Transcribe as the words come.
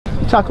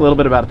talk a little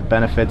bit about the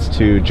benefits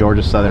to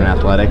Georgia Southern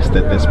athletics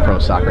that this pro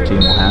soccer team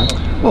will have?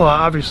 Well,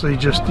 obviously,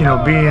 just being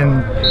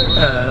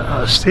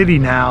a city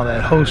now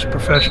that hosts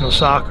professional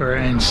soccer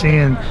and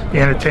seeing the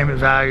entertainment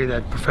value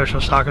that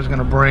professional soccer is going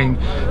to bring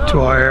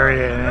to our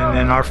area,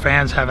 and our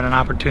fans having an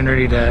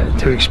opportunity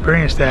to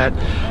experience that.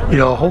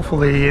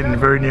 Hopefully in the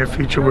very near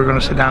future, we're going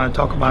to sit down and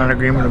talk about an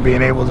agreement of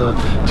being able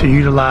to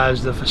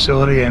utilize the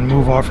facility and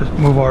move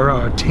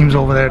our teams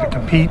over there to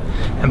compete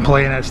and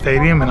play in that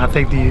stadium. And I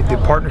think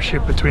the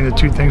partnership between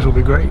the two things will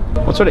be great.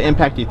 What sort of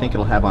impact do you think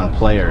it'll have on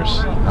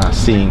players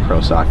seeing pro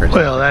soccer?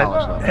 Well,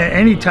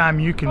 anytime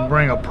you can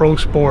bring a pro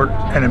sport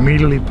and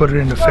immediately put it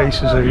in the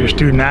faces of your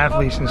student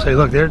athletes and say,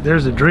 look,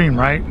 there's a dream,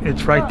 right?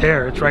 It's right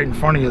there. It's right in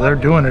front of you. They're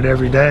doing it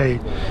every day.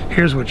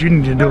 Here's what you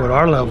need to do at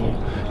our level.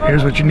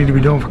 Here's what you need to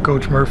be doing for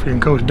Coach Murphy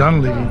and Coach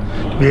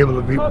Dunleavy to be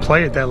able to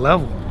play at that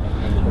level.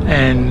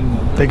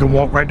 And they can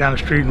walk right down the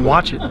street and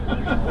watch it.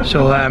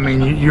 So, I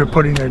mean, you're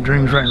putting their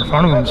dreams right in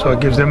front of them, so it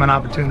gives them an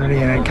opportunity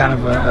and kind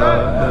of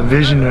a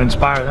vision to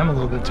inspire them a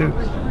little bit too.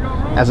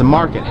 As a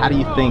market, how do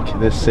you think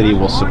this city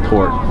will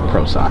support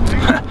pro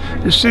soccer?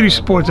 This city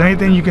supports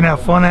anything you can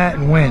have fun at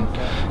and win.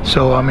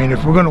 So, I mean,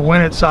 if we're going to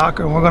win at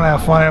soccer and we're going to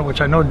have fun at it,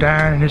 which I know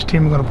Darren and his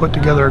team are going to put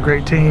together a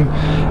great team,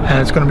 and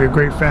it's going to be a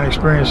great fan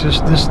experience,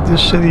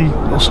 this city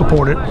will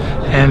support it.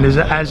 And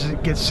as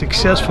it gets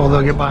successful,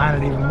 they'll get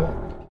behind it even more.